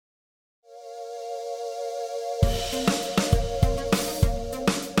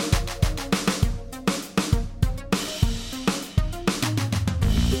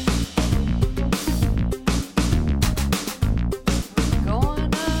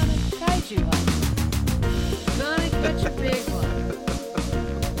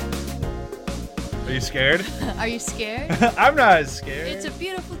Scared? Are you scared? I'm not scared. It's a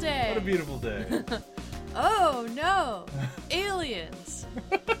beautiful day. What a beautiful day. Oh no! Aliens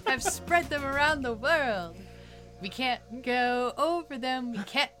have spread them around the world. We can't go over them. We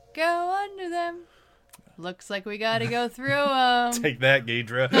can't go under them. Looks like we gotta go through them. Take that,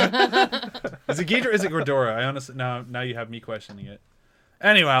 Ghidra. Is it Ghidra or is it Ghidorah? I honestly, now you have me questioning it.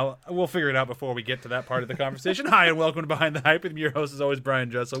 Anyway, we'll figure it out before we get to that part of the conversation. Hi, and welcome to Behind the Hype. With me, your host, as always,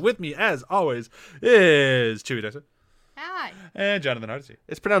 Brian Jessel. With me, as always, is Chewy Dexter. Hi. And Jonathan Hardesty.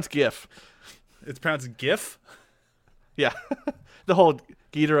 It's pronounced GIF. It's pronounced GIF? Yeah. The whole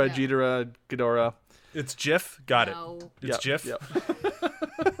Ghidorah, Yeah. Ghidorah. It's GIF? Got No. it. It's GIF? Yep.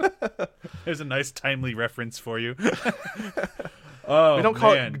 There's a nice, timely reference for you. Oh, We don't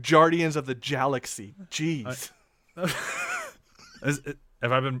call man. it Guardians of the Galaxy. Jeez.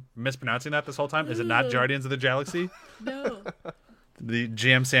 Have I been mispronouncing that this whole time? Is it not Guardians of the Galaxy? No. The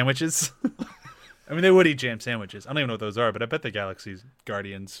jam sandwiches? I mean, they would eat jam sandwiches. I don't even know what those are, but I bet the Galaxy's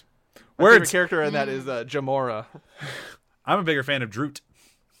Guardians. My favorite Words. character in that is Jamora. I'm a bigger fan of Droot.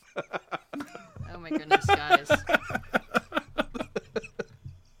 Oh my goodness, guys.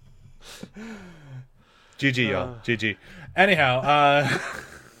 GG, y'all. GG. Anyhow,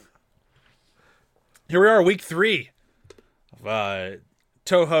 here we are, week 3 of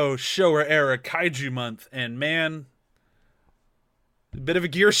Toho Showa Era Kaiju Month, and man, a bit of a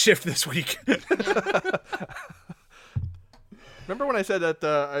gear shift this week. Remember when I said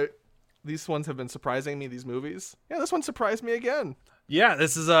that these ones have been surprising me, these movies? Yeah, this one surprised me again. Yeah,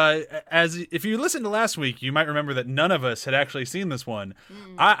 this is as if you listened to last week, you might remember that none of us had actually seen this one.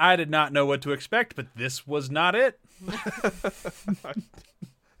 I did not know what to expect, but this was not it.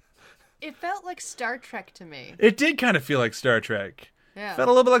 It felt like Star Trek to me. It did kind of feel like Star Trek. Yeah. Felt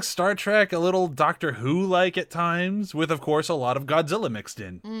a little bit like Star Trek, a little Doctor Who-like at times, with, of course, a lot of Godzilla mixed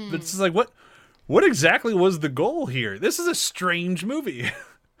in. But it's just like, what exactly was the goal here? This is a strange movie.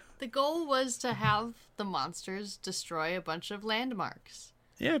 The goal was to have the monsters destroy a bunch of landmarks.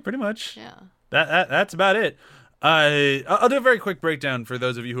 Yeah, pretty much. Yeah. That's about it. I'll do a very quick breakdown for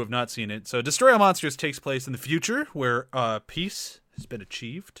those of you who have not seen it. So, Destroy All Monsters takes place in the future, where peace has been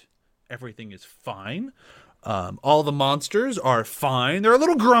achieved. Everything is fine. All the monsters are fine. They're a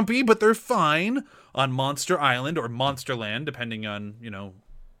little grumpy, but they're fine on Monster Island or Monsterland, depending on,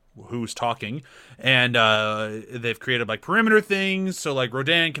 who's talking. And they've created like perimeter things, so like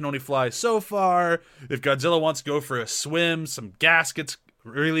Rodan can only fly so far. If Godzilla wants to go for a swim, some gas gets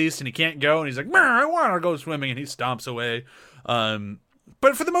released and he can't go, and he's like, I want to go swimming, and he stomps away.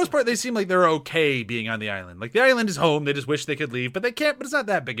 But for the most part, they seem like they're okay being on the island. Like, the island is home, they just wish they could leave, but they can't, but it's not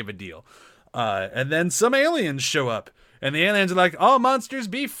that big of a deal. And then some aliens show up, and the aliens are like, all monsters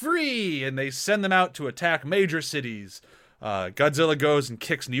be free, and they send them out to attack major cities. Godzilla goes and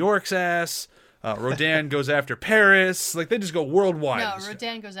kicks New York's ass. Rodan goes after Paris. Like, they just go worldwide. No,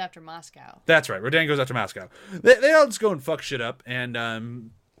 Rodan goes after Moscow. That's right. Rodan goes after Moscow. They all just go and fuck shit up.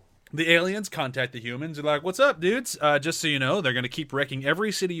 And the aliens contact the humans. They're like, what's up, dudes? Just so you know, they're going to keep wrecking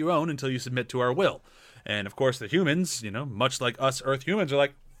every city you own until you submit to our will. And, of course, the humans, much like us Earth humans, are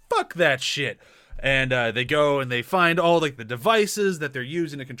like, fuck that shit. And they go and they find all like the devices that they're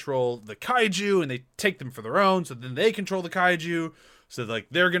using to control the kaiju, and they take them for their own, so then they control the kaiju. So like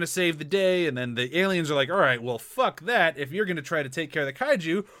they're gonna save the day, and then the aliens are like, all right, well fuck that. If you're gonna try to take care of the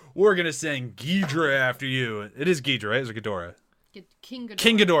kaiju, we're gonna send Ghidra after you. It is Ghidra, right? Is it Ghidorah? King Ghidorah.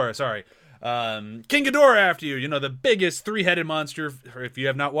 King Ghidorah, sorry. King Ghidorah after you. The biggest 3-headed monster. If you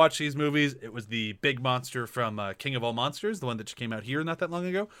have not watched these movies, it was the big monster from King of All Monsters, the one that just came out here not that long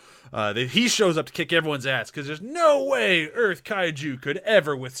ago. He shows up to kick everyone's ass because there's no way Earth Kaiju could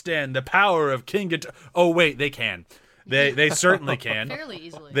ever withstand the power of King Ghidorah. Oh wait, they can. They certainly can. Fairly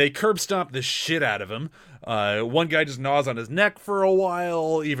easily. They curb stomp the shit out of him. One guy just gnaws on his neck for a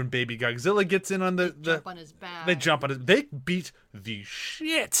while. Even Baby Godzilla gets in on the jump on his back. They jump on his. They beat the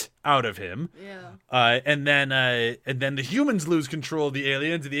shit out of him. Yeah. And then the humans lose control of the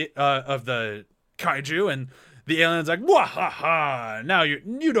aliens of the kaiju, and the aliens like, wah ha ha! Now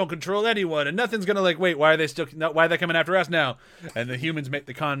you don't control anyone, and nothing's gonna like. Wait, why are they coming after us now? And the humans make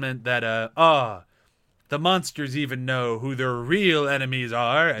the comment that the monsters even know who their real enemies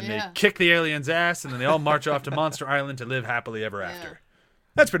are, and they kick the aliens' ass, and then they all march off to Monster Island to live happily ever after.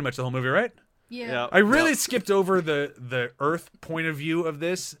 That's pretty much the whole movie, right? Yeah. I really skipped over the Earth point of view of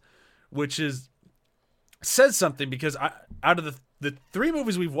this, which is says something because out of the three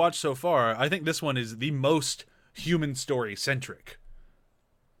movies we've watched so far, I think this one is the most human story centric.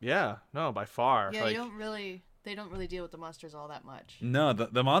 Yeah, no, by far. Yeah, like, they don't really deal with the monsters all that much. No,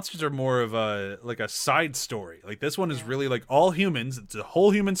 the monsters are more of a side story. Like this one is really like all humans. It's a whole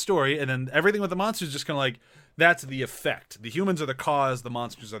human story, and then everything with the monsters is just kind of like that's the effect. The humans are the cause, the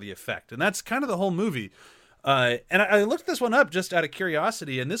monsters are the effect, and that's kind of the whole movie. And I looked this one up just out of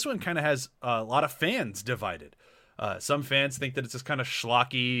curiosity, and this one kind of has a lot of fans divided. Some fans think that it's just kind of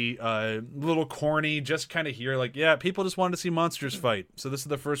schlocky, little corny, just kind of here. Like, yeah, people just wanted to see monsters fight. So this is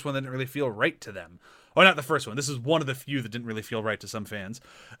the first one that didn't really feel right to them. Oh, not the first one. This is one of the few that didn't really feel right to some fans.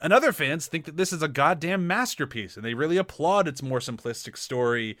 And other fans think that this is a goddamn masterpiece, and they really applaud its more simplistic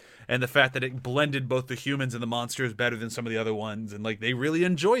story and the fact that it blended both the humans and the monsters better than some of the other ones. And, like, they really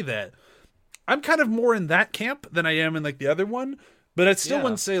enjoy that. I'm kind of more in that camp than I am in, like, the other one. But I still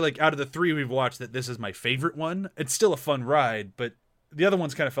wouldn't say, like, out of the three we've watched that this is my favorite one. It's still a fun ride, but the other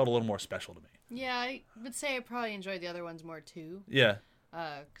ones kind of felt a little more special to me. Yeah, I would say I probably enjoyed the other ones more, too. Yeah.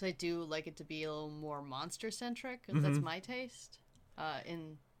 Because I do like it to be a little more monster-centric. That's my taste.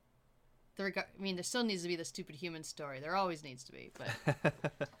 In the regard, I mean, there still needs to be the stupid human story. There always needs to be, but...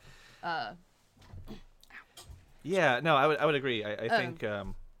 Yeah, no, I would agree. I think,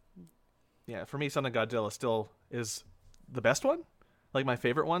 yeah, for me, Son of Godzilla still is the best one, like my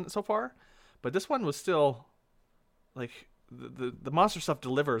favorite one so far. But this one was still, like, the monster stuff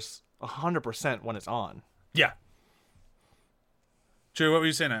delivers 100% when it's on. Yeah. Joey, what were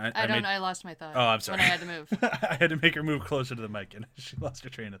you saying? I lost my thought. Oh, I'm sorry. When I had to move. I had to make her move closer to the mic, and she lost her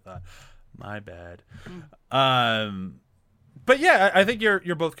train of thought. My bad. But yeah, I think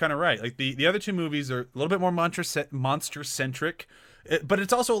you're both kind of right. Like the other two movies are a little bit more monster centric, but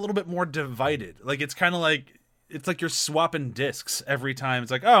it's also a little bit more divided. Like it's kind of like you're swapping discs every time.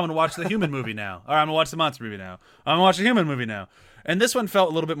 It's like, oh, I'm gonna watch the human movie now, or I'm gonna watch the monster movie now. I'm gonna watch the human movie now. And this one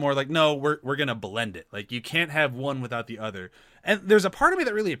felt a little bit more like, no, we're gonna blend it. Like you can't have one without the other. And there's a part of me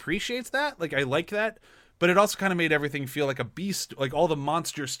that really appreciates that. Like I like that. But it also kind of made everything feel like a B like all the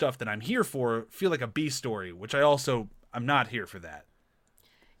monster stuff that I'm here for feel like a B story, which I'm not here for that.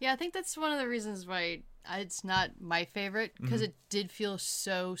 Yeah, I think that's one of the reasons why it's not my favorite, because it did feel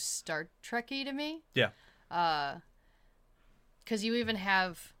so Star Trek-y to me. Yeah. Because you even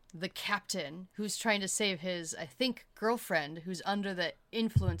have the captain who's trying to save his, I think, girlfriend who's under the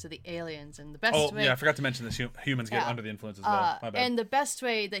influence of the aliens, and the best way... yeah, I forgot to mention this. Humans get under the influence as well. My bad. And the best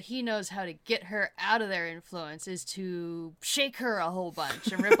way that he knows how to get her out of their influence is to shake her a whole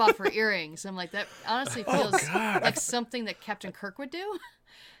bunch and rip off her earrings. I'm like, that honestly feels like something that Captain Kirk would do.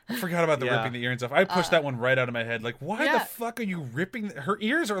 I forgot about the ripping the earrings off. I pushed that one right out of my head. Like, why the fuck are you ripping... Her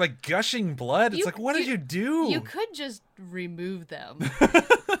ears are like gushing blood. It's like, what did you do? You could just remove them.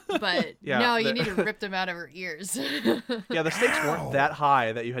 But no, you need to rip them out of her ears. Yeah, the stakes weren't that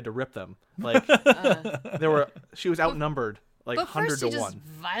high that you had to rip them. Like, she was outnumbered like 100 to 1. But first he just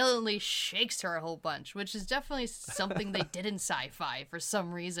violently shakes her a whole bunch, which is definitely something they did in sci-fi for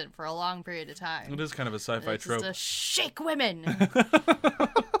some reason for a long period of time. It is kind of a sci-fi trope. Just to shake women.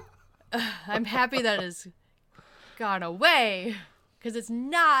 I'm happy that has gone away, because it's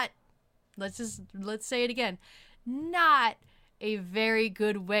not, let's say it again, not a very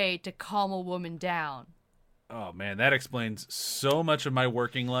good way to calm a woman down. Oh man, that explains so much of my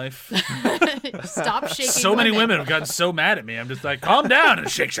working life. Stop shaking. So many women have gotten so mad at me. I'm just like, calm down and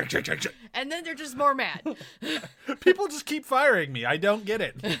shake. And then they're just more mad. People just keep firing me. I don't get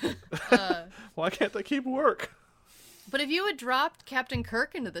it. Why can't they keep work? But if you had dropped Captain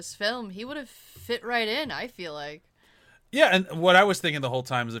Kirk into this film, he would have fit right in, I feel like. Yeah, and what I was thinking the whole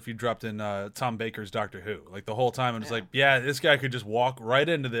time is if you dropped in Tom Baker's Doctor Who. Like the whole time, I'm just like, yeah, this guy could just walk right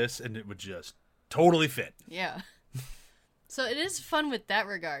into this and it would just totally fit. Yeah. So it is fun with that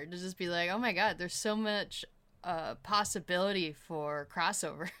regard to just be like, oh my god, there's so much possibility for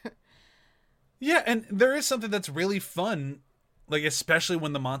crossover. Yeah, and there is something that's really fun, like especially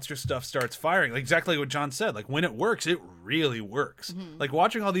when the monster stuff starts firing. Like exactly what John said. Like when it works, it really works. Mm-hmm. Like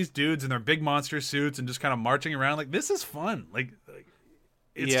watching all these dudes in their big monster suits and just kind of marching around, like this is fun. Like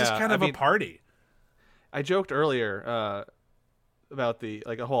it's just kind of a party. I joked earlier about the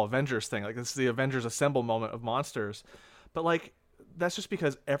like a whole Avengers thing. Like this is the Avengers Assemble moment of monsters. But like that's just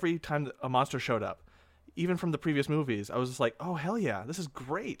because every time a monster showed up, even from the previous movies, I was just like, oh, hell yeah, this is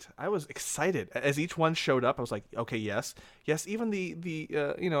great. I was excited. As each one showed up, I was like, okay, yes, even the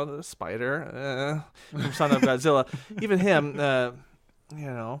the spider from Son of Godzilla, even him,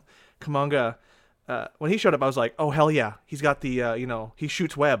 Kumonga, when he showed up, I was like, oh, hell yeah, he's got the, he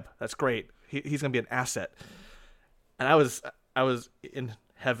shoots web. That's great. He's going to be an asset. And I was in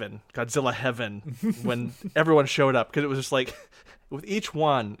heaven, Godzilla heaven, when everyone showed up, because it was just like, with each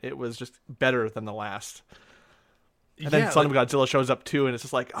one, it was just better than the last. And then Son of Godzilla shows up too, and it's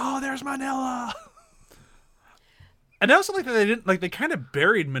just like, oh, there's Manila. And I also like that they didn't, like, they kind of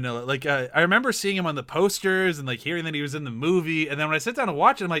buried Manila. Like, I remember seeing him on the posters and, like, hearing that he was in the movie. And then when I sit down and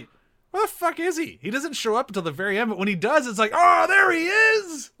watch it, I'm like, where the fuck is he? He doesn't show up until the very end. But when he does, it's like, oh, there he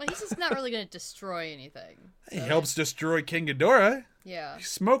is. Well, he's just not really going to destroy anything. He helps destroy King Ghidorah. Yeah. He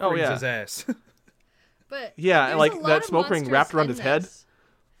smoke rings his ass. But yeah, there's like a lot that of smoke ring monsters wrapped around in his head. this.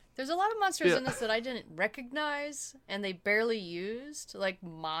 There's a lot of monsters in this that I didn't recognize, and they barely used. Like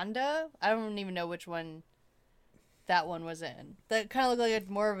Manda. I don't even know which one that one was in. That kind of looked like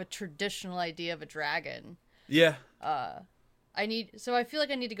more of a traditional idea of a dragon. Yeah. So I feel like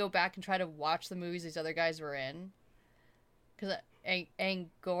I need to go back and try to watch the movies these other guys were in. Because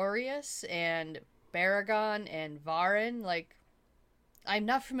Angorius and Baragon and Varin, like, I'm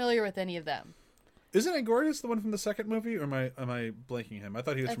not familiar with any of them. Isn't Angorius the one from the second movie, or am I blanking him? I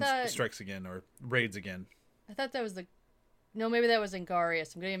thought he was from Strikes Again or Raids Again. I thought that was No, maybe that was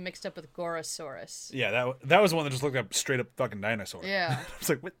Angarius. I'm getting him mixed up with Gorosaurus. Yeah, that was the one that just looked like straight up fucking dinosaur. Yeah. I was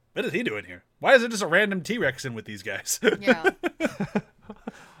like, what is he doing here? Why is it just a random T-Rex in with these guys? Yeah.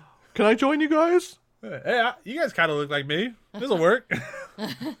 Can I join you guys? Hey, you guys kind of look like me. This'll work.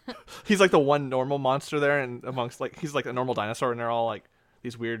 He's like the one normal monster there, and amongst, like, he's like a normal dinosaur, and they're all like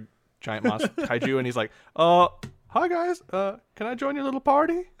these weird giant monster kaiju, and he's like, hi guys, can I join your little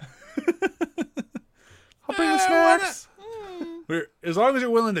party? I'll bring you snacks. As long as you're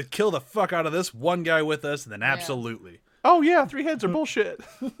willing to kill the fuck out of this one guy with us, then absolutely. Oh yeah, 3 heads are bullshit.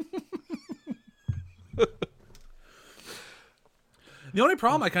 The only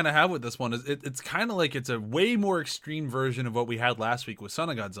problem I kind of have with this one is it's kind of like it's a way more extreme version of what we had last week with Son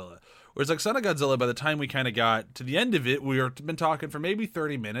of Godzilla. Whereas like Son of Godzilla, by the time we kind of got to the end of it, we were been talking for maybe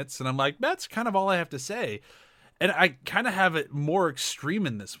 30 minutes, and I'm like, that's kind of all I have to say. And I kind of have it more extreme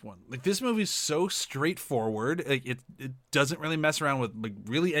in this one. Like, this movie's so straightforward. Like, it doesn't really mess around with like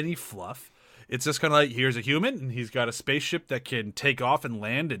really any fluff. It's just kind of like, here's a human, and he's got a spaceship that can take off and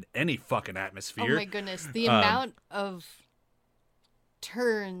land in any fucking atmosphere. Oh my goodness, the amount of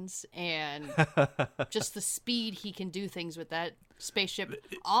turns and just the speed he can do things with that spaceship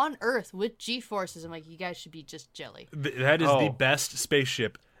on Earth with G-forces. I'm like, you guys should be just jelly. That is the best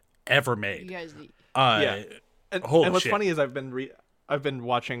spaceship ever made. You guys, yeah. And what's shit. funny is I've been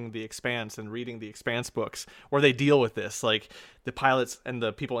watching The Expanse and reading the Expanse books where they deal with this. Like, the pilots and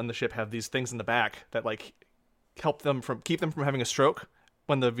the people in the ship have these things in the back that like keep them from having a stroke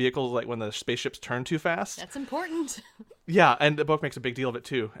when the vehicles, like when the spaceships turn too fast. that's important. Yeah, and the book makes a big deal of it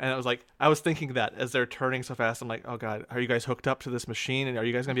too. And I was thinking that as they're turning so fast, I'm like, oh god, are you guys hooked up to this machine, and are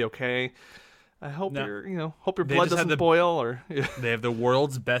you guys gonna be okay? I hope hope your blood doesn't boil, or They have the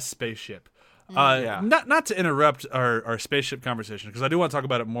world's best spaceship. Not to interrupt our spaceship conversation, because I do want to talk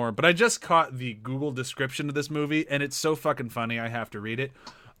about it more, but I just caught the Google description of this movie, and it's so fucking funny I have to read it.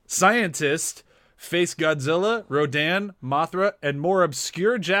 Scientists face Godzilla, Rodan, Mothra, and more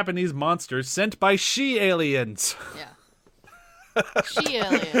obscure Japanese monsters sent by she-aliens. Yeah.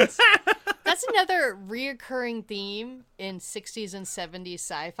 She-aliens. That's another reoccurring theme in 60s and 70s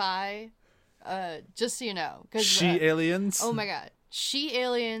sci-fi. Just so you know. She-aliens? Oh my god.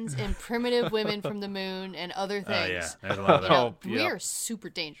 She-aliens and primitive women from the moon and other things. Yeah, there's a lot of that. We are super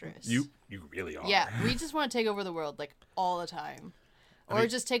dangerous. You really are. Yeah, we just want to take over the world like all the time. Or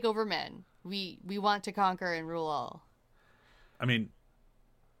just take over men. We want to conquer and rule all. I mean,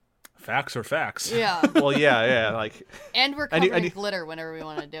 facts are facts. Yeah. well, yeah, like. And we're covered in glitter whenever we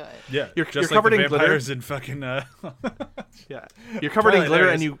want to do it. Yeah, you're just covered like in vampires glitter. In fucking. Yeah, you're covered in glitter,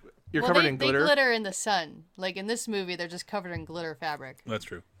 and you're covered in glitter. They glitter in the sun. Like in this movie, they're just covered in glitter fabric. That's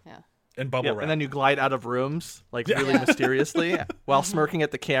true. Yeah. And bubble wrap. And then you glide out of rooms like really mysteriously while smirking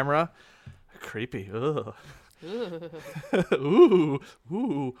at the camera. Creepy. Ugh. Ooh,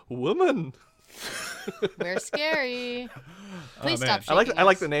 woman. We're scary. Please stop I shaking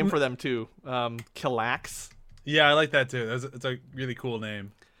like us. the name for them too. Kilax. Yeah, I like that too. It's a really cool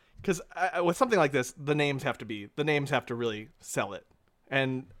name. Because with something like this, the names have to really sell it.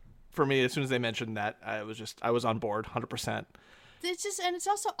 And for me, as soon as they mentioned that, I was on board 100%. It's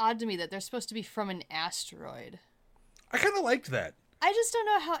also odd to me that they're supposed to be from an asteroid. I kind of liked that. I just don't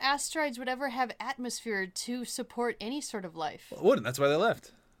know how asteroids would ever have atmosphere to support any sort of life. Well, it wouldn't. That's why they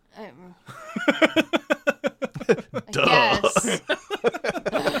left. Yes.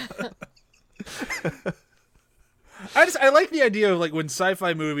 I like the idea of like when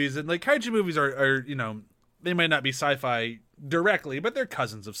sci-fi movies and like kaiju movies are they might not be sci-fi directly, but they're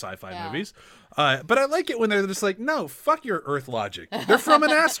cousins of sci-fi movies. But I like it when they're just like, no, fuck your Earth logic. They're from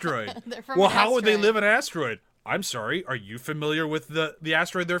an asteroid. They're from well, an how would they asteroid. live in an asteroid? I'm sorry. Are you familiar with the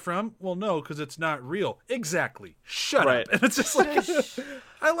asteroid they're from? Well, no, because it's not real. Exactly. Shut Right. up. And it's just like,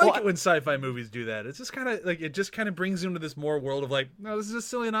 I like Well, it when sci-fi movies do that. It's just kind of like it just kind of brings you into this more world of like, no, this is just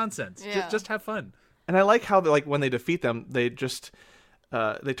silly nonsense. Yeah. Just have fun. And I like how like when they defeat them, they just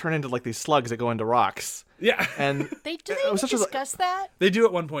they turn into like these slugs that go into rocks. Yeah. And Do they it even was such a- discuss that? They do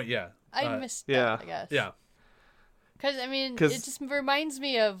at one point. Yeah. I missed yeah. that, I guess. Yeah. Because, I mean, 'Cause- it just reminds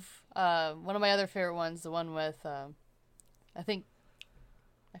me of one of my other favorite ones, the one with, I think,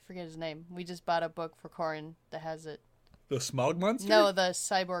 I forget his name. We just bought a book for Corin that has it. The smog monster? No, the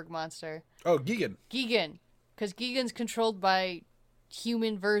cyborg monster. Oh, Gigan. Gigan. Because Gigan's controlled by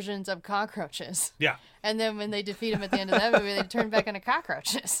human versions of cockroaches. Yeah. And then when they defeat him at the end of that movie, they turn back into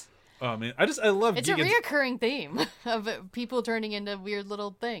cockroaches. Oh man, I love It's a Gigan's. reoccurring theme of people turning into weird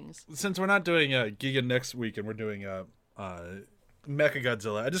little things. Since we're not doing Gigan next week and we're doing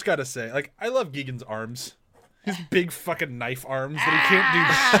Mechagodzilla, I just gotta say, like, I love Gigan's arms. His big fucking knife arms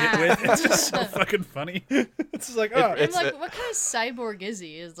that he can't do shit with. It's just so fucking funny. It's just like, oh, I'm It's like, a- what kind of cyborg is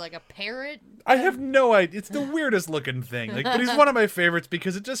he? Is like a parrot? I have no idea. It's the weirdest looking thing. Like, but he's one of my favorites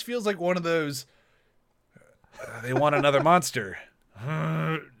because it just feels like one of those. They want another monster.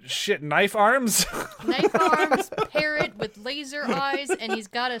 Shit, knife arms. Knife arms, parrot with laser eyes, and he's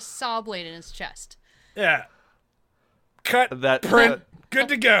got a saw blade in his chest. Yeah. Cut. That Print. Good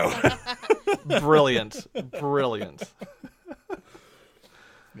to go. brilliant.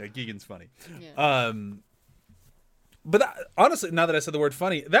 Yeah, Gigan's funny. Yeah. But honestly, now that I said the word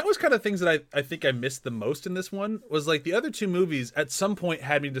funny, that was kind of things that I think I missed the most in this one. Was like the other two movies at some point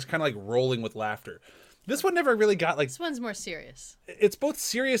had me just kind of like rolling with laughter. This one never really got like, This one's more serious. it's both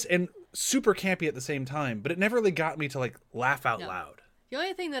serious and super campy at the same time, but it never really got me to like laugh out No. loud. The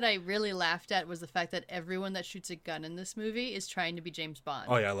only thing that I really laughed at was the fact that everyone that shoots a gun in this movie is trying to be James Bond.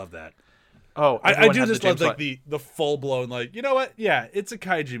 Oh yeah, I love that. Oh, I everyone do had the just love James like Bond- the full blown like, you know what? Yeah, it's a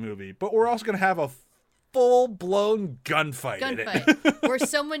kaiju movie, but we're also gonna have a full blown gunfight. In it. Gunfight, where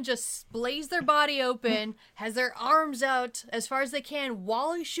someone just splays their body open, has their arms out as far as they can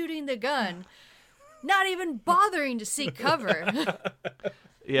while he's shooting the gun, not even bothering to seek cover.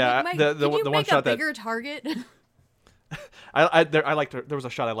 Yeah, Mike, the could you one make shot a that bigger target? I liked. There was a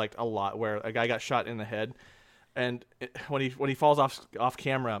shot I liked a lot where a guy got shot in the head, and when he falls off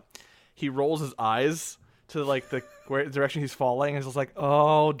camera, he rolls his eyes to like the direction he's falling, and it's just like,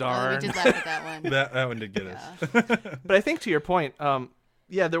 oh Oh, darn. we did laugh at that one. That one did get us. But I think to your point,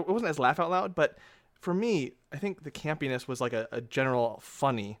 yeah, it wasn't as laugh out loud, but for me, I think the campiness was like a general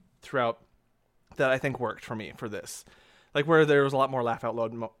funny throughout that I think worked for me for this. Like where there was a lot more laugh out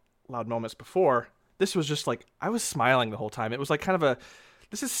loud moments before, this was just like I was smiling the whole time. It was like kind of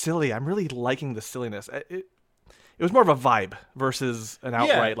this is silly. I'm really liking the silliness. It was more of a vibe versus an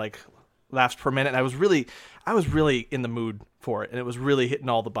outright like laughs per minute. And I was really in the mood for it, and it was really hitting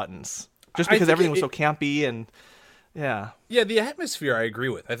all the buttons. Just I because think everything was so campy and yeah. Yeah, the atmosphere I agree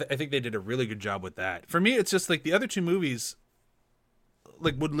with. I think they did a really good job with that. For me, it's just like the other two movies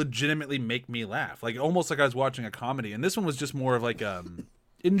like would legitimately make me laugh. Like almost like I was watching a comedy. And this one was just more of like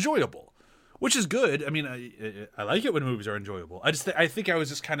enjoyable, which is good. I mean, I like it when movies are enjoyable. I think I was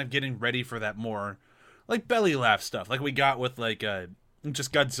just kind of getting ready for that more like belly laugh stuff. Like we got with like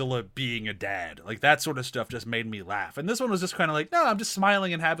just Godzilla being a dad. Like that sort of stuff just made me laugh. And this one was just kind of like, no, I'm just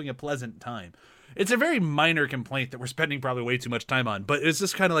smiling and having a pleasant time. It's a very minor complaint that we're spending probably way too much time on, but it's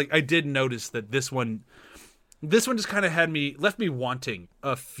just kind of like I did notice that this one just kind of left me wanting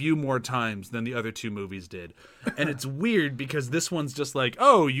a few more times than the other two movies did. And it's weird because this one's just like,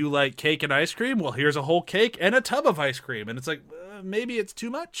 oh, you like cake and ice cream? Well, here's a whole cake and a tub of ice cream. And it's like, maybe it's too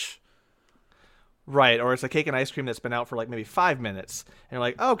much. Right, or it's a cake and ice cream that's been out for like maybe 5 minutes. And you're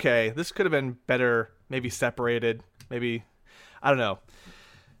like, okay, this could have been better, maybe separated, maybe, I don't know.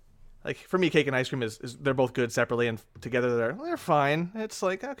 Like, for me, cake and ice cream is they're both good separately, and together they're fine. It's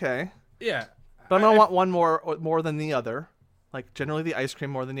like, okay. Yeah. But I'm going to want one more than the other. Like, generally the ice cream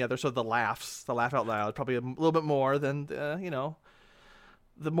more than the other. So the laugh out loud, probably a little bit more than, the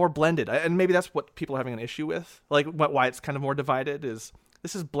more blended. And maybe that's what people are having an issue with. Like, why it's kind of more divided is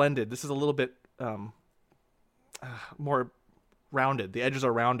this is blended. This is a little bit more rounded. The edges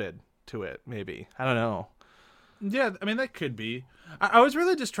are rounded to it, maybe. I don't know. Yeah, I mean, that could be. I was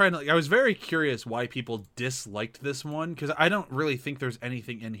really just trying to, I was very curious why people disliked this one, because I don't really think there's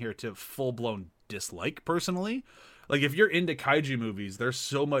anything in here to full-blown dislike, personally. Like, if you're into kaiju movies, there's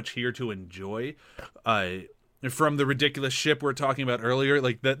so much here to enjoy. From the ridiculous ship we were talking about earlier,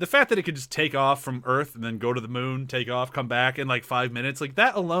 like, the fact that it could just take off from Earth and then go to the moon, take off, come back in, like, 5 minutes, like,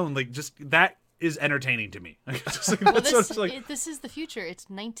 that alone, like, just, that is entertaining to me. Just like, Well, that's what's this is the future. It's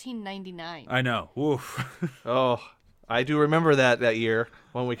 1999. I know. Oof. Oh, I do remember that year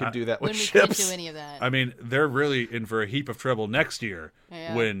when we could do that with when we ships. couldn't do any of that. I mean, they're really in for a heap of trouble next year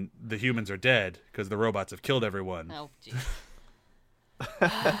Yeah. when the humans are dead because the robots have killed everyone. Oh, geez.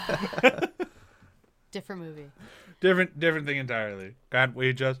 Different movie. Different thing entirely. Can't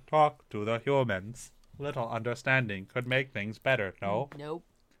we just talk to the humans? Little understanding could make things better, no? Nope.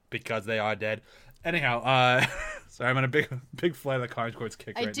 Because they are dead. Anyhow, sorry, I'm on a big flight of the Conchords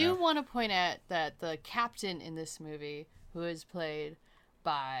kick I right do now. want to point out that the captain in this movie, who is played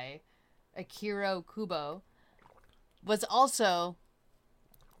by Akira Kubo, was also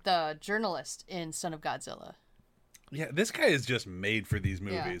the journalist in Son of Godzilla. Yeah, this guy is just made for these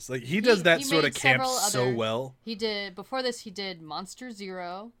Yeah. movies. Like he does that he sort of made camp several so other- well. He did before this. He did Monster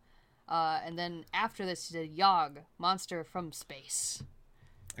Zero, and then after this, he did Yog, Monster from Space.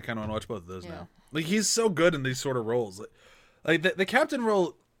 I kind of want to watch both of those Yeah. now. Like he's so good in these sort of roles. Like the captain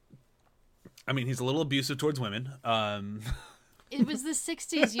role. I mean, he's a little abusive towards women. It was the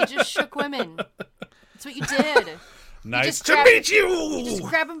 '60s. You just shook women. That's what you did. Nice just to grab- meet You you. just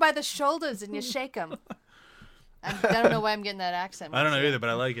grab them by the shoulders and you shake them. I don't know why I'm getting that accent. I don't know either, but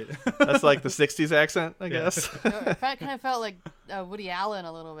I like it. That's like the '60s accent, I guess. It kind of felt like Woody Allen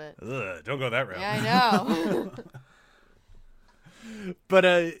a little bit. Ugh, don't go that route. Yeah, I know. But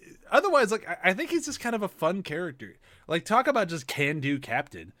otherwise, like I think he's just kind of a fun character. Like talk about just can-do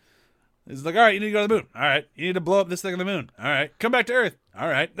captain. He's like, all right, you need to go to the moon. All right, you need to blow up this thing on the moon. All right, come back to Earth. All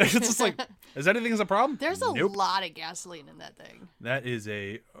right, it's just like, is anything a problem? There's a Nope. lot of gasoline in that thing. That is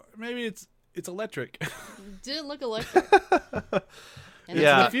maybe it's electric. Didn't look electric. And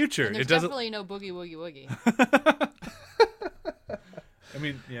Yeah. there's The future. And there's It doesn't. definitely no boogie woogie woogie. I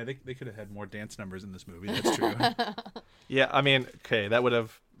mean, yeah, they could have had more dance numbers in this movie. That's true. Yeah, I mean, okay, that would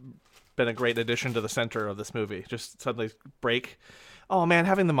have been a great addition to the center of this movie. Just suddenly break. Oh man,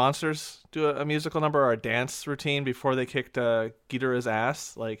 having the monsters do a musical number or a dance routine before they kicked Ghidorah's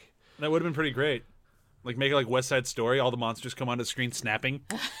ass, like That would have been pretty great. Like make it like West Side Story. All the monsters come onto the screen snapping.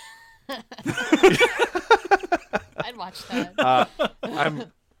 I'd watch that.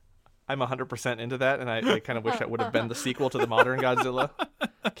 I'm 100% into that, and I kind of wish that would have been the sequel to the modern Godzilla.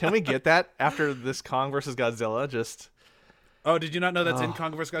 Can we get that after this Kong versus Godzilla? Just Oh, did you not know that's in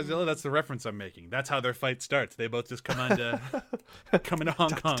Kong vs. Godzilla? That's the reference I'm making. That's how their fight starts. They both just come into Hong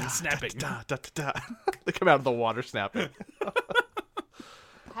Kong snapping. da, da, da, da. They come out of the water snapping.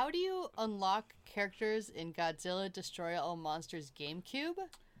 How do you unlock characters in Godzilla Destroy All Monsters GameCube?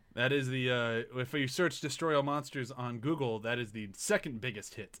 That is the if you search "Destroy All Monsters" on Google, that is the second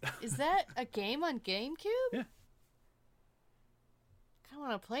biggest hit. Is that a game on GameCube? Yeah. I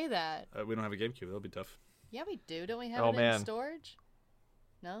want to play that. We don't have a GameCube. That'll be tough. Yeah, we do. Don't we have Oh, it man. in storage?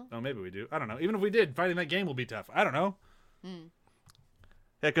 No? Oh, maybe we do. I don't know. Even if we did, finding that game will be tough. I don't know.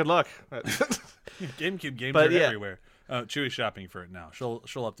 Yeah, good luck. GameCube games But are yeah. everywhere. Chewie's shopping for it now. She'll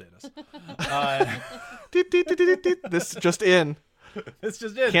update us. This just in. It's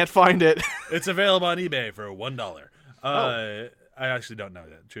just it. Can't find it. It's available on eBay for $1. I actually don't know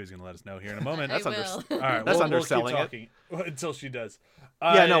yet. Chewie's gonna let us know here in a moment. That's I will. All right, That's we'll underselling keep it. talking until she does.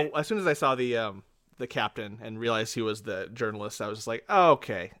 Yeah, no. As soon as I saw the captain and realized he was the journalist, I was just like, oh,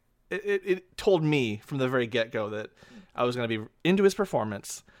 okay. It told me from the very get go that I was going to be into his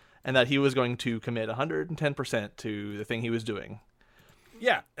performance and that he was going to commit 110% to the thing he was doing.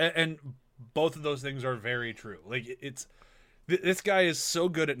 Yeah, and both of those things are very true. Like this guy is so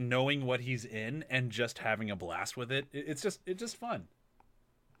good at knowing what he's in and just having a blast with it. It's just fun.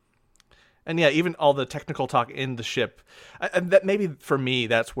 And yeah, even all the technical talk in the ship, and that maybe for me,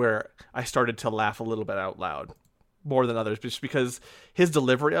 that's where I started to laugh a little bit out loud more than others, just because his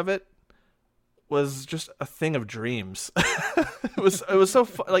delivery of it was just a thing of dreams. it was so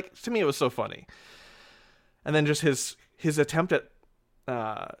like to me, it was so funny. And then just his attempt at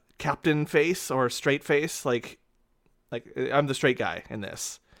captain face or straight face, like I'm the straight guy in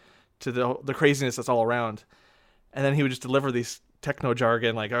this, to the craziness that's all around, and then he would just deliver these techno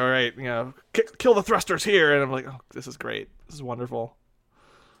jargon like, all right, kill the thrusters here, and I'm like, oh, this is great, this is wonderful.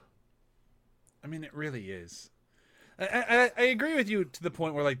 I mean, it really is. I agree with you to the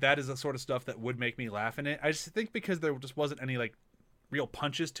point where like that is the sort of stuff that would make me laugh in it. I just think because there just wasn't any like real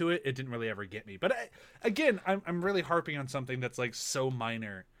punches to it, it didn't really ever get me. But I'm really harping on something that's like so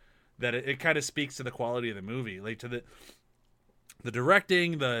minor that it kind of speaks to the quality of the movie, like to the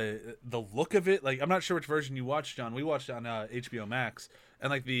directing, the look of it. Like I'm not sure which version you watched, John. We watched on HBO Max, and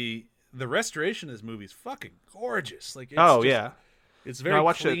like the restoration of this movie is fucking gorgeous. Like it's very I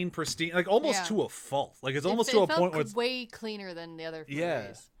watched clean, pristine, like almost Yeah. to a fault. Like it's almost to a felt point where it's way cleaner than the other movies.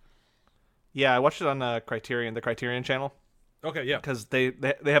 Yeah. Yeah, I watched it on the Criterion channel, Okay, yeah. because they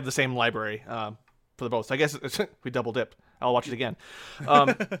have the same library for the both. So I guess we double dipped. I'll watch it again.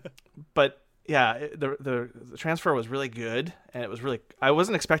 But yeah, the transfer was really good, and it was really, I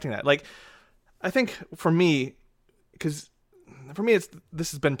wasn't expecting that. Like, I think for me, because for me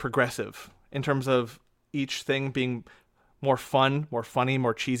this has been progressive in terms of each thing being more fun, more funny,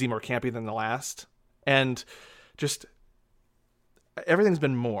 more cheesy, more campy than the last, and just everything's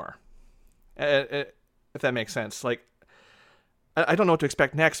been more. If that makes sense. Like, I don't know what to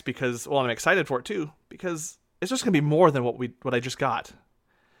expect next, because, well, I'm excited for it too, because it's just gonna be more than what I just got.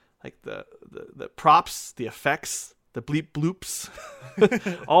 Like the props, the effects, the bleep bloops,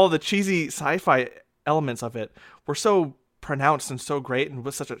 all the cheesy sci-fi elements of it were so pronounced and so great, and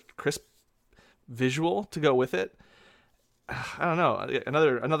with such a crisp visual to go with it. I don't know,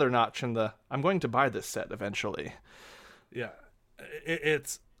 another notch in the, I'm going to buy this set eventually. Yeah,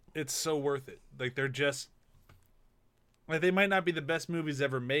 it's so worth it. Like, they're just, like, they might not be the best movies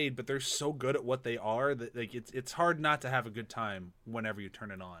ever made, but they're so good at what they are that, like, it's hard not to have a good time whenever you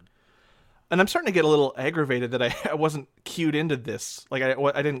turn it on. And I'm starting to get a little aggravated that I wasn't cued into this. Like, I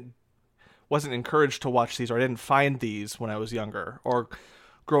wasn't encouraged to watch these, or I didn't find these when I was younger or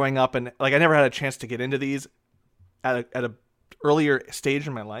growing up, and like I never had a chance to get into these at a earlier stage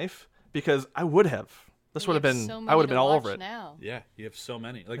in my life, because I would have. This would have been, I would have been all over it. Now. Yeah, you have so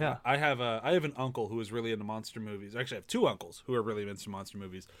many. Like, Yeah. I have an uncle who is really into monster movies. Actually, I have two uncles who are really into monster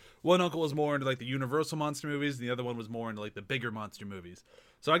movies. One uncle was more into like the Universal monster movies, and the other one was more into like the bigger monster movies.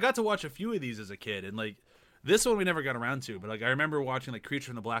 So I got to watch a few of these as a kid, and like this one we never got around to. But like I remember watching like Creature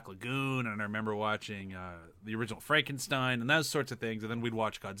from the Black Lagoon, and I remember watching the original Frankenstein, and those sorts of things. And then we'd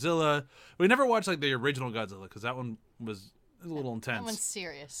watch Godzilla. We never watched like the original Godzilla, because that one was a little intense. That one's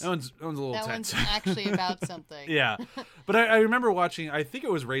serious. That one's a little That intense. one's actually about something. Yeah, but I remember watching, I think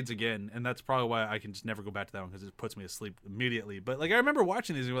it was Raids Again, and that's probably why I can just never go back to that one, because it puts me to sleep immediately. But like I remember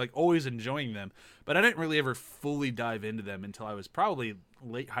watching these and like always enjoying them, but I didn't really ever fully dive into them until I was probably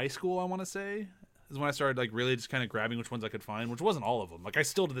late high school, I want to say, is when I started like really just kind of grabbing which ones I could find, which wasn't all of them. Like I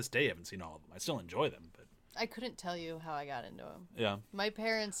still to this day haven't seen all of them. I still enjoy them, but I couldn't tell you how I got into them. yeah, My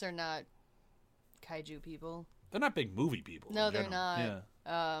parents are not kaiju people. they're not big movie people. No, in they're general. not.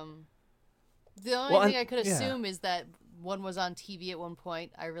 Yeah. The only Well, thing I could yeah. assume is that one was on TV at one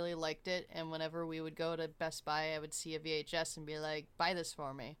point. I really liked it, and whenever we would go to Best Buy, I would see a VHS and be like, "Buy this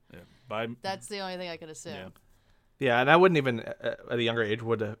for me." Yeah. By That's the only thing I could assume. yeah. Yeah, and I wouldn't even at a younger age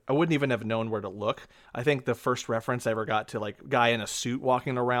I wouldn't even have known where to look. I think the first reference I ever got to like guy in a suit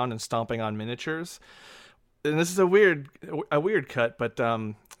walking around and stomping on miniatures, and this is a weird cut, but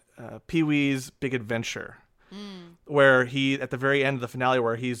Pee-wee's Big Adventure, where he at the very end of the finale,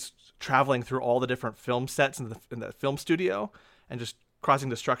 where he's traveling through all the different film sets in the film studio and just causing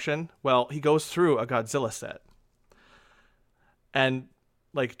destruction. Well, he goes through a Godzilla set and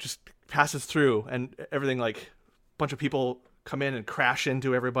like just passes through, and everything, like bunch of people come in and crash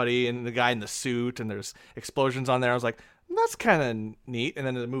into everybody and the guy in the suit, and there's explosions on there. I was like, that's kind of neat. And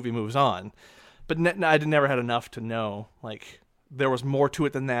then the movie moves on, but I never had enough to know like there was more to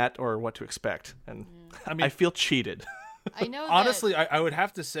it than that, or what to expect. And I mean, I feel cheated. I know. honestly, I would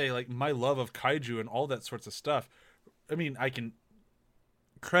have to say, like, my love of kaiju and all that sorts of stuff. I mean, I can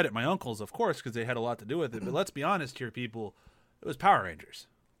credit my uncles, of course, because they had a lot to do with it. But let's be honest here, people. It was Power Rangers.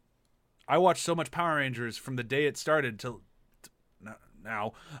 I watched so much Power Rangers from the day it started till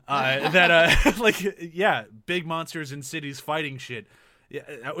now that like, yeah, big monsters in cities fighting shit. Yeah,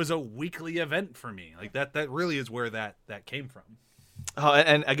 that was a weekly event for me. Like that really is where that came from. Oh,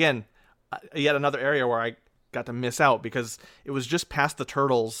 and again, yet another area where I got to miss out, because it was just past the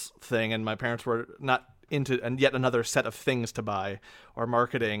Turtles thing, and my parents were not into and yet another set of things to buy or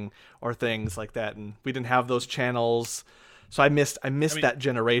marketing or things like that, and we didn't have those channels, so I missed that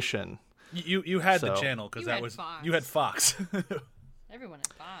generation. You had the You channel because that had was Fox. you had Fox. Everyone had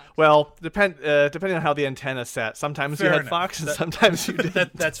Fox. Well, depending on how the antenna sat, sometimes Fair you had enough. Fox and sometimes you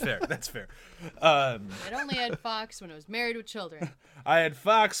didn't. That's fair. That's fair. It only had Fox when it was Married with Children. I had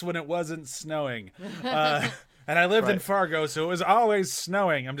Fox when it wasn't snowing. And I lived in Right. Fargo, so it was always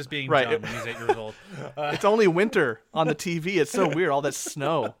snowing. I'm just being Right. dumb when he's 8 years old. It's only winter on the TV. It's so weird, all that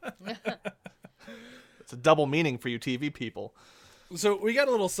snow. It's a double meaning for you TV people. So we got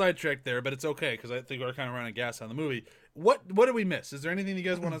a little sidetracked there, but it's okay because I think we're kind of running gas on the movie. What did we miss? Is there anything you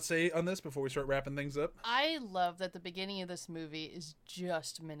guys want to say on this before we start wrapping things up? I love that the beginning of this movie is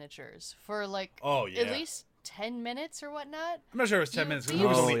just miniatures for like Oh, yeah. at least 10 minutes or whatnot. I'm not sure it was 10 You- minutes. 'Cause you- the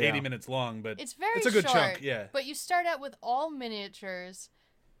movie's Oh, only yeah. 80 minutes long, but It's very it's a good short, chunk. Yeah. But you start out with all miniatures,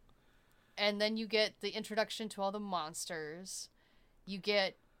 and then you get the introduction to all the monsters. You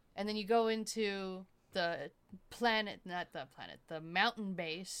get and then you go into the the mountain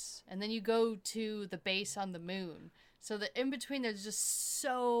base, and then you go to the base on the moon. So that in between, there's just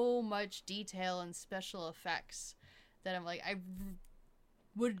so much detail and special effects that I'm like,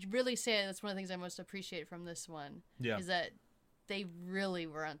 would really say that's one of the things I most appreciate from this one. Yeah. Is that they really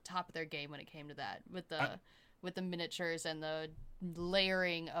were on top of their game when it came to that with the miniatures and the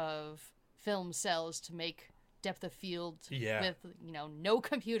layering of film cells to make depth of field with no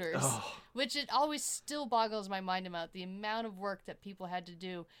computers, which it always still boggles my mind about the amount of work that people had to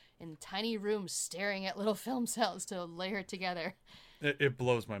do in tiny rooms staring at little film cells to layer it together. It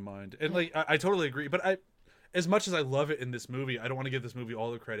blows my mind, and like I totally agree. But as much as I love it in this movie, I don't want to give this movie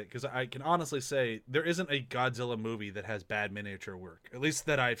all the credit, because I can honestly say there isn't a Godzilla movie that has bad miniature work, at least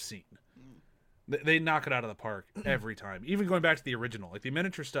that I've seen. They knock it out of the park every time. Even going back to the original, like the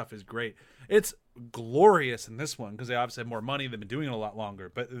miniature stuff is great. It's glorious in this one because they obviously have more money. They've been doing it a lot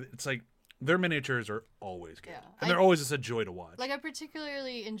longer, but it's like their miniatures are always good, and they're always just a joy to watch. Like I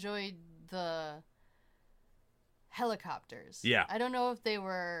particularly enjoyed the helicopters. Yeah, I don't know if they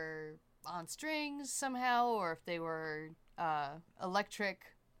were on strings somehow or if they were electric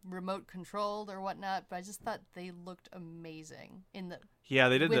remote controlled or whatnot, but I just thought they looked amazing in the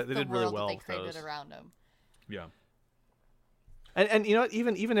they did with they the did really world well that they with created those. around them. Yeah. And you know what?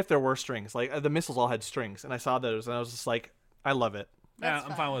 Even if there were strings, like the missiles all had strings, and I saw those, and I was just like, I love it. That's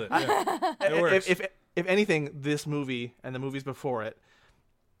I'm fine with it. Yeah. It works. If anything, this movie and the movies before it,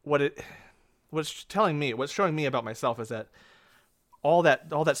 what's showing me about myself is that all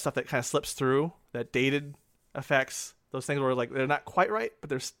that stuff that kind of slips through, that dated effects, those things where like they're not quite right, but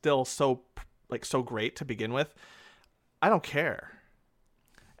they're still so great to begin with. I don't care,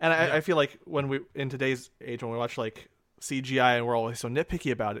 and I feel like when we in today's age when we watch like CGI and we're always so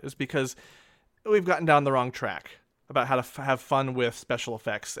nitpicky about it, is because we've gotten down the wrong track about how to have fun with special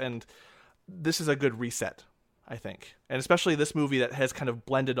effects, and this is a good reset, I think. And especially this movie that has kind of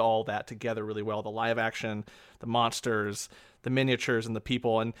blended all that together really well, the live action, the monsters, the miniatures, and the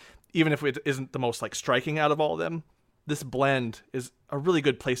people. And even if it isn't the most like striking out of all of them, this blend is a really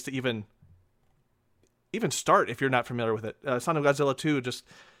good place to even start if you're not familiar with it. Son of Godzilla 2, just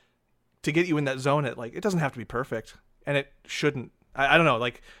to get you in that zone, it doesn't have to be perfect, and it shouldn't. I don't know,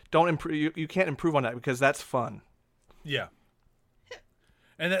 like, don't improve. You can't improve on that because that's fun. Yeah.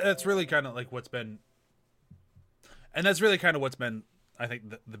 And that's really kind of like what's been, I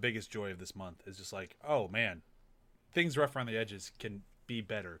think, the biggest joy of this month is just like, oh man, things rough around the edges can be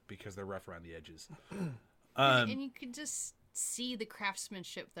better because they're rough around the edges. And you could just see the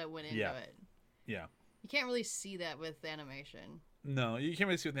craftsmanship that went into it. Yeah. You can't really see that with animation. No, you can't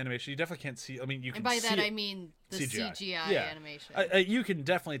really see it with animation. You definitely can't see. I mean, you can. And by see that it. I mean the CGI animation. You can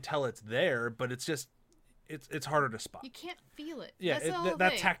definitely tell it's there, but it's just it's harder to spot. You can't feel it. Yeah, that's the whole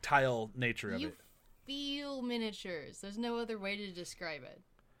that thing. tactile nature of you it. feel miniatures. There's no other way to describe it.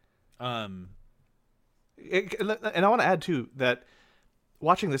 And I want to add too that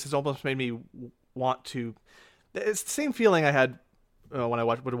watching this has almost made me want to. It's the same feeling I had when I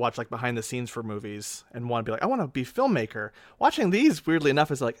would watch like behind the scenes for movies and want to be like, I want to be a filmmaker. Watching these, weirdly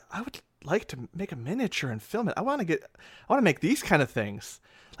enough, is like, I would like to make a miniature and film it. I want to make these kind of things.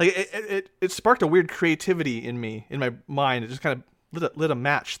 Like it sparked a weird creativity in me, in my mind. It just kind of lit a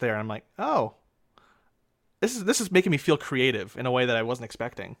match there. I'm like, oh, this is making me feel creative in a way that I wasn't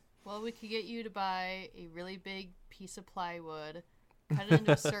expecting. Well, we could get you to buy a really big piece of plywood, cut it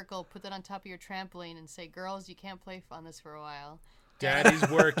into a circle, put that on top of your trampoline, and say, girls, you can't play on this for a while. Daddy's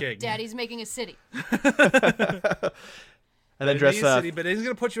working. Daddy's making a city. And then dress up. But he's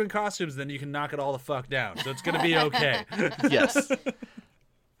going to put you in costumes, then you can knock it all the fuck down. So it's going to be okay. Yes.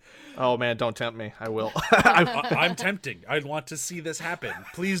 Oh, man, don't tempt me. I will. I'm tempting. I want to see this happen.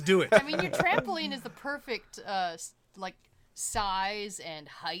 Please do it. I mean, your trampoline is the perfect size and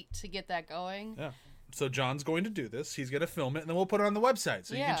height to get that going. Yeah. So John's going to do this. He's going to film it, and then we'll put it on the website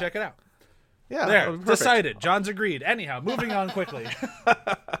so you can check it out. Yeah. There, decided. John's agreed. Anyhow, moving on quickly.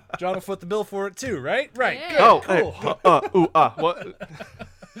 John will foot the bill for it too, right? Right. Yeah. Good. Oh, Cool. what?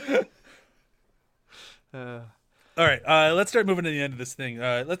 All right. Let's start moving to the end of this thing.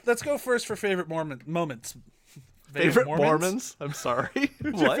 Let's go first for favorite moments. Favorite Mormons? I'm sorry.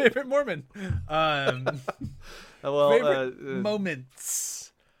 Who's your favorite Mormon? Favorite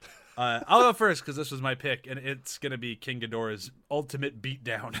moments. I'll go first because this was my pick, and it's gonna be King Ghidorah's ultimate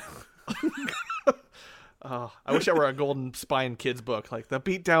beatdown. I wish I were a Golden Spine Kids book, like the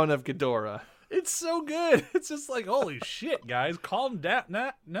beatdown of Ghidorah. It's so good. It's just like, holy shit, guys, calm down.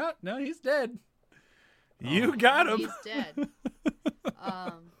 No, he's dead. You got him. He's dead.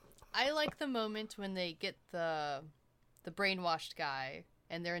 I like the moment when they get the brainwashed guy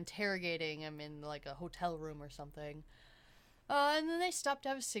and they're interrogating him in like a hotel room or something. And then they stop to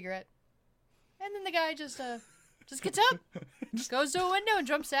have a cigarette, and then the guy just gets up, goes to a window and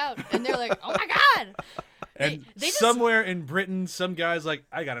jumps out, and they're like, "Oh my god!" And They just- somewhere in Britain, some guy's like,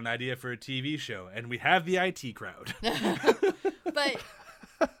 I got an idea for a TV show, and we have the IT crowd. But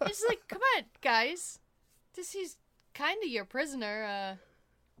it's like, come on, guys, he's kind of your prisoner.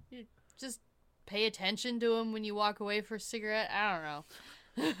 You just pay attention to him when you walk away for a cigarette. I don't know.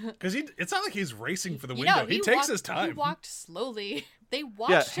 Because it's not like he's racing for the You window. know, he takes walked, his time. He walked slowly. They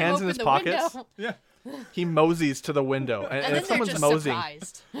watched him hands open in his the pockets. window. Yeah. He moseys to the window, and, And if then they're someone's just moseying,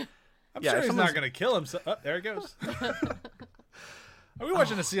 surprised. I'm Yeah, sure if he's someone's- not going to kill him. So, oh, there it goes. Are we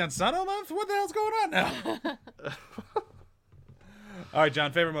watching a Sion Sono month? What the hell's going on now? All right,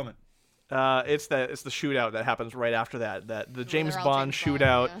 John, favorite moment. it's the shootout that happens right after that. That the James They're all Bond James Bond,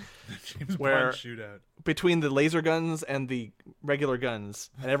 shootout yeah. James Where- Bond shootout. between the laser guns and the regular guns,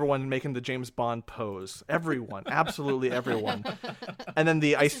 and everyone making the James Bond pose. Everyone, absolutely everyone. And then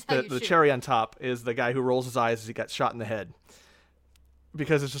the is how you the shoot. cherry on top is the guy who rolls his eyes as he got shot in the head,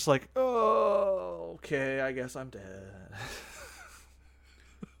 because it's just like, oh, okay, I guess I'm dead.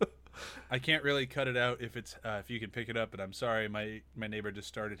 I can't really cut it out if you can pick it up, but I'm sorry, my neighbor just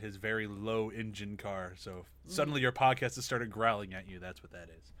started his very low engine car, so suddenly your podcast has started growling at you. That's what that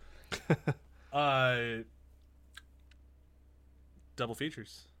is. Double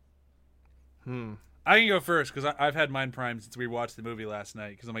features. I can go first because I've had mine primed since we watched the movie last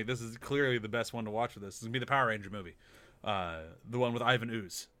night, because I'm like, this is clearly the best one to watch for this. This is gonna be the Power Ranger movie, the one with Ivan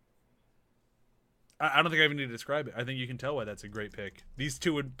Ooze. I don't think I even need to describe it. I think you can tell why that's a great pick. These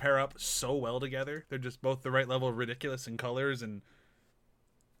two would pair up so well together. They're just both the right level of ridiculous in colors, and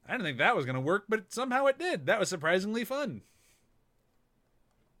I didn't think that was going to work, but somehow it did. That was surprisingly fun.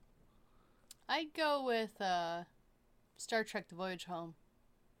 I'd go with Star Trek: The Voyage Home.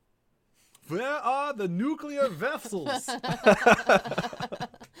 Where are the nuclear vessels?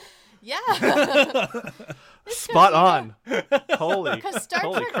 Yeah, Spot on. Holy, because Star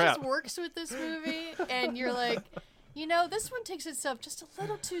holy Trek crap. just works with this movie, and you're like, you know, this one takes itself just a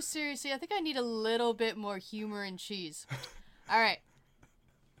little too seriously. I think I need a little bit more humor and cheese. All right,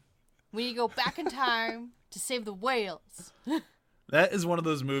 we need to go back in time to save the whales. That is one of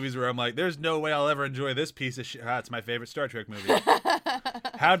those movies where I'm like, there's no way I'll ever enjoy this piece of shit. It's my favorite Star Trek movie.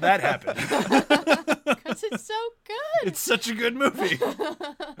 How'd that happen? Because it's so good. It's such a good movie.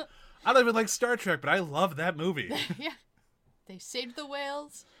 I don't even like Star Trek, but I love that movie. Yeah, they saved the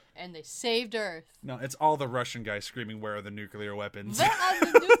whales and they saved Earth. No, it's all the Russian guys screaming, "Where are the nuclear weapons?" Where are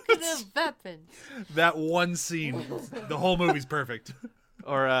the nuclear weapons? That one scene, the whole movie's perfect.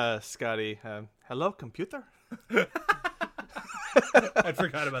 Or Scotty, hello, computer? I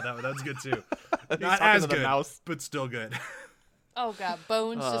forgot about that one. That was good too. Not talking as to the good, mouse. but still good. Oh god,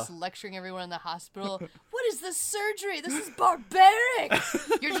 Bones just lecturing everyone in the hospital. What is this surgery? This is barbaric.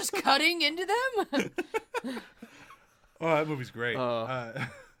 You're just cutting into them? Oh, that movie's great. All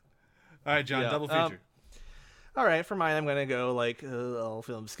right, John, Yeah, double feature. All right, for mine, I'm going to go like, I'll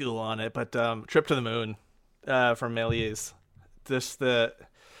film school on it, but Trip to the Moon from Méliès. The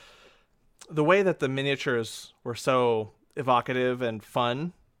way that the miniatures were so evocative and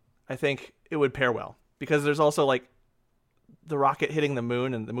fun, I think it would pair well. Because there's also like the rocket hitting the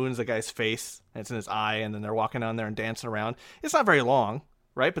moon, and the moon's the guy's face, and it's in his eye, and then they're walking on there and dancing around. It's not very long,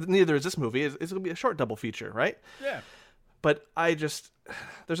 right? But neither is this movie. It's going to be a short double feature, right? Yeah. But there's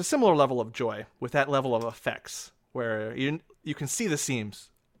a similar level of joy with that level of effects where you can see the seams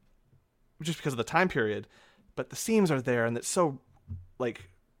just because of the time period, but the seams are there and it's so like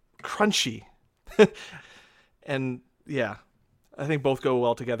crunchy. And yeah, I think both go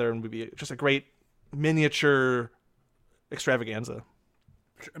well together and would be just a great miniature extravaganza.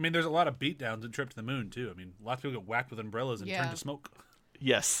 I mean, there's a lot of beatdowns in Trip to the Moon too. I mean, lots of people get whacked with umbrellas and Yeah. turn to smoke.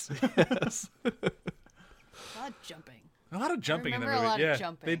 Yes. Yes. A lot of jumping. A lot of jumping in the remember movie. a lot of Yeah,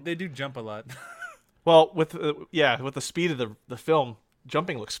 jumping. they do jump a lot. Well, with the speed of the film,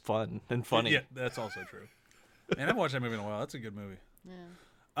 jumping looks fun and funny. Yeah, that's also true. Man, I haven't watched that movie in a while. That's a good movie. Yeah.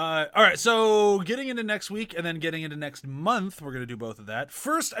 All right, so getting into next week and then getting into next month, we're going to do both of that.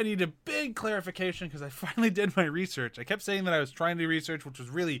 First, I need a big clarification because I finally did my research. I kept saying that I was trying to do research, which was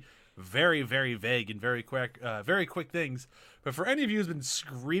really very, very vague and very quick things. But for any of you who's been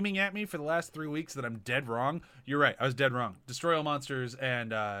screaming at me for the last 3 weeks that I'm dead wrong, you're right. I was dead wrong. Destroy All Monsters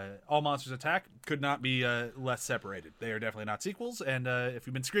and All Monsters Attack could not be less separated. They are definitely not sequels. And if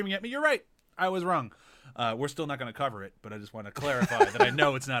you've been screaming at me, you're right. I was wrong. We're still not going to cover it, but I just want to clarify that I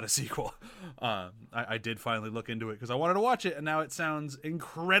know it's not a sequel. I did finally look into it because I wanted to watch it, and now it sounds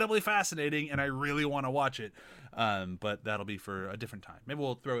incredibly fascinating, and I really want to watch it. But that'll be for a different time. Maybe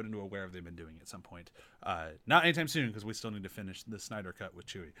we'll throw it into a wherever they've been doing it at some point. Not anytime soon because we still need to finish the Snyder Cut with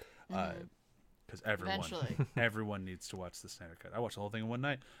Chewie. Because Eventually. everyone needs to watch the Snyder Cut. I watched the whole thing in one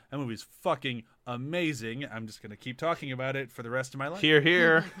night. That movie's fucking amazing. I'm just gonna keep talking about it for the rest of my life. Here,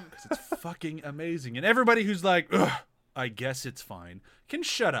 here. Because it's fucking amazing. And everybody who's like, ugh, I guess it's fine, can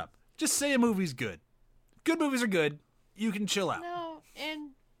shut up. Just say a movie's good. Good movies are good. You can chill out. No, and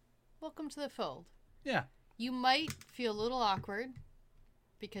welcome to the fold. Yeah. You might feel a little awkward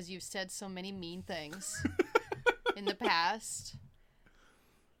because you've said so many mean things in the past.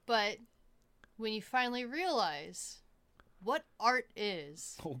 But when you finally realize what art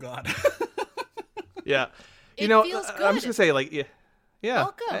is, Oh, God. Yeah. It You know, feels I'm good. just gonna say, like, yeah.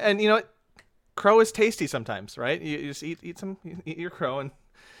 Welcome. And you know what? Crow is tasty sometimes, right? You just eat your crow and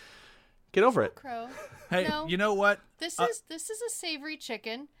get over it. Crow. Hey, No. you know what? This is a savory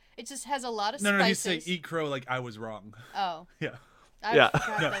chicken. It just has a lot of No, spices. he's saying eat crow like I was wrong. Oh, Yeah. I Yeah.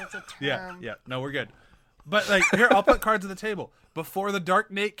 forgot that it's a term. Yeah, yeah. No, we're good. But like, here, I'll put cards on the table. Before the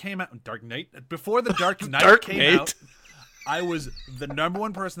Dark Knight came out, before the Dark Knight Dark came Knight. out, I was the number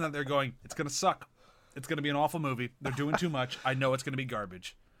one person that they're going, it's gonna suck. It's gonna be an awful movie. They're doing too much. I know it's gonna be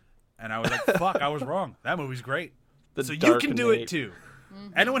garbage. And I was like, fuck, I was wrong. That movie's great. The So you Dark can do it Knight. too.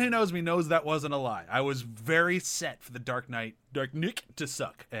 Anyone who knows me knows that wasn't a lie. I was very set for the Dark Knight to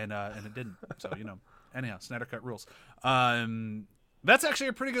suck, and it didn't. So anyhow, Snyder Cut rules. That's actually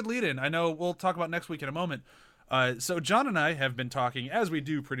a pretty good lead-in. I know we'll talk about next week in a moment. So John and I have been talking, as we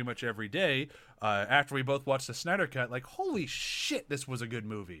do pretty much every day, after we both watched the Snyder Cut. Like, holy shit, this was a good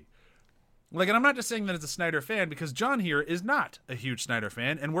movie. Like, and I'm not just saying that as a Snyder fan, because John here is not a huge Snyder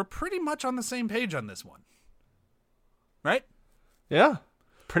fan, and we're pretty much on the same page on this one, right? Yeah,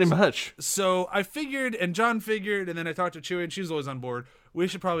 pretty much. So I figured, and John figured, and then I talked to Chewie, and she's always on board, we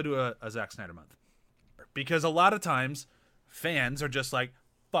should probably do a Zack Snyder month. Because a lot of times, fans are just like,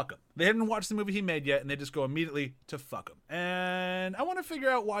 fuck him. They haven't watched the movie he made yet, and they just go immediately to fuck him. And I want to figure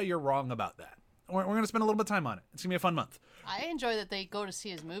out why you're wrong about that. We're going to spend a little bit of time on it. It's going to be a fun month. I enjoy that they go to see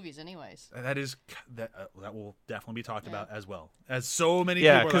his movies anyways. That will definitely be talked about as well. As so many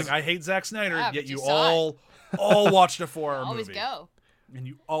Yeah, people are like, 'cause- I hate Zack Snyder, Yeah, yet but you you saw all watched a 4-hour Always movie. go. And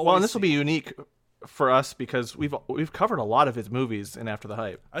you always Well, and this will see- be unique for us because we've covered a lot of his movies in After the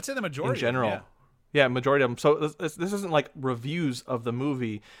Hype I'd say the majority in general. of them, Yeah, majority of them. So this isn't like reviews of the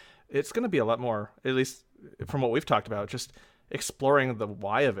movie. It's going to be a lot more, at least from what we've talked about, just exploring the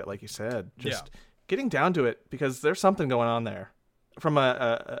why of it, like you said. Just getting down to it because there's something going on there from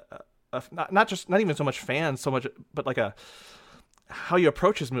not even so much fans so much, but like how you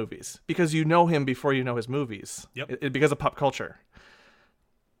approach his movies because you know him before you know his movies. Yep. Because of pop culture.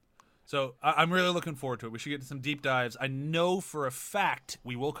 So I'm really looking forward to it. We should get to some deep dives. I know for a fact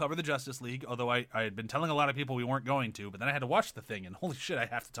we will cover the Justice League, although I had been telling a lot of people we weren't going to, but then I had to watch the thing, and holy shit, I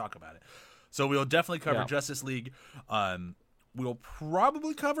have to talk about it. So we'll definitely cover Justice League. We'll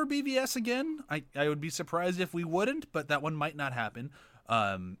probably cover BVS again. I would be surprised if we wouldn't, but that one might not happen.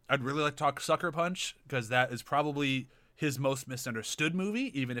 I'd really like to talk Sucker Punch, because that is probably his most misunderstood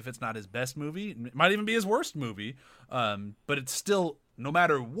movie, even if it's not his best movie. It might even be his worst movie, but it's still, no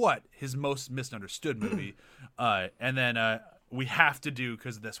matter what, his most misunderstood movie. And then we have to do,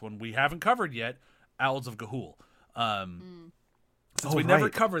 because this one we haven't covered yet, Owls of Ga'Hoole. Since we never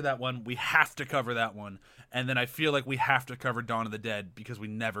covered that one, we have to cover that one. And then I feel like we have to cover Dawn of the Dead, because we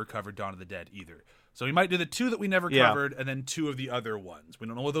never covered Dawn of the Dead either. So we might do the two that we never covered, and then two of the other ones. We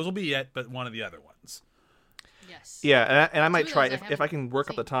don't know what those will be yet, but one of the other ones. Yes. Yeah, and I might Two try, of those I if I can work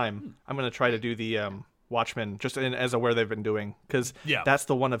up the haven't time, I'm going to try to do the Watchmen, just as where they've been doing, because that's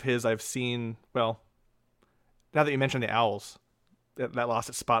the one of his I've seen, well, now that you mentioned the Owls, that lost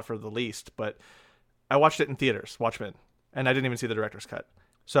its spot for the least, but I watched it in theaters, Watchmen, and I didn't even see the director's cut.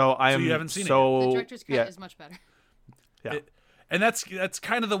 So I am you haven't seen it The director's cut is much better. Yeah. And that's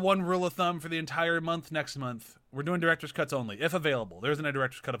kind of the one rule of thumb for the entire month. Next month, we're doing director's cuts only, if available. There isn't a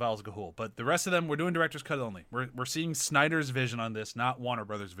director's cut of Owls of Ga'Hoole, but the rest of them, we're doing director's cut only. We're seeing Snyder's vision on this, not Warner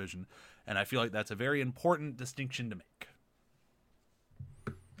Brothers' vision, and I feel like that's a very important distinction to make.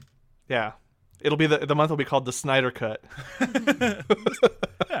 Yeah. It'll be the month will be called the Snyder Cut. Yeah,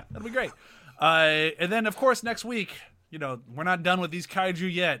 that'll be great. And then, of course, next week, we're not done with these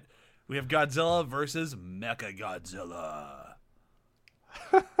kaiju yet. We have Godzilla versus Mechagodzilla.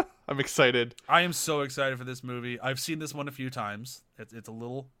 I'm excited. I am so excited for this movie. I've seen this one a few times. It's a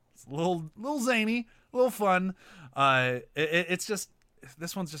little zany, a little fun. It's just,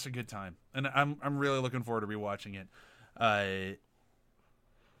 this one's just a good time, and I'm really looking forward to rewatching it.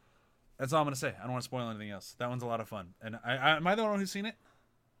 That's all I'm gonna say. I don't want to spoil anything else. That one's a lot of fun. And am I the one who's seen it?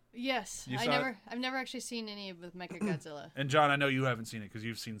 Yes, You saw it? I've never actually seen any with Mechagodzilla. And John, I know you haven't seen it because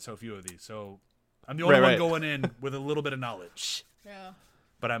you've seen so few of these. So I'm the only one Right. going in with a little bit of knowledge. Yeah.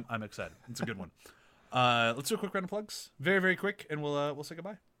 But I'm excited. It's a good one. Let's do a quick round of plugs, very very quick, and we'll say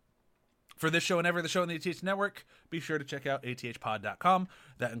goodbye. For this show and the show on the ATH Network, be sure to check out athpod.com.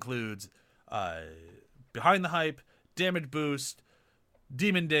 That includes Behind the Hype, Damage Boost,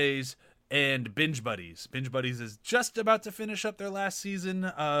 Demon Days, and Binge Buddies. Binge Buddies is just about to finish up their last season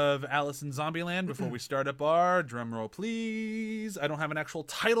of Alice in Zombieland before we start up our, drumroll please, I don't have an actual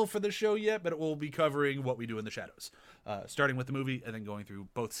title for the show yet, but it will be covering What We Do in the Shadows. Starting with the movie and then going through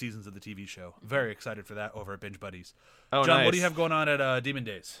both seasons of the TV show. Very excited for that over at Binge Buddies. Oh, John, nice. what do you have going on at Demon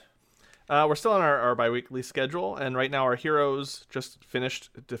Days? We're still on our bi-weekly schedule, and right now our heroes just finished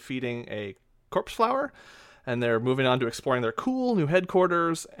defeating a corpse flower, and they're moving on to exploring their cool new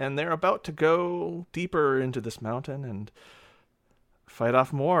headquarters, and they're about to go deeper into this mountain and fight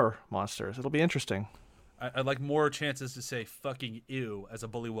off more monsters. It'll be interesting. I'd like more chances to say fucking ew as a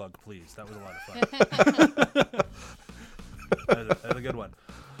bullywug, please. That was a lot of fun. That's a good one.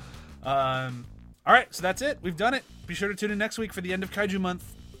 All right, so that's it. We've done it. Be sure to tune in next week for the end of Kaiju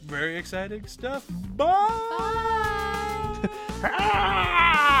Month. Very exciting stuff. Bye!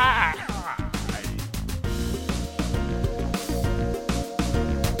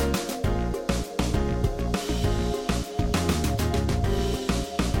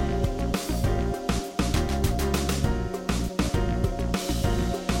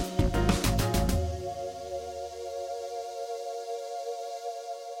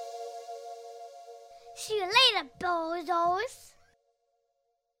 See you later, bozos.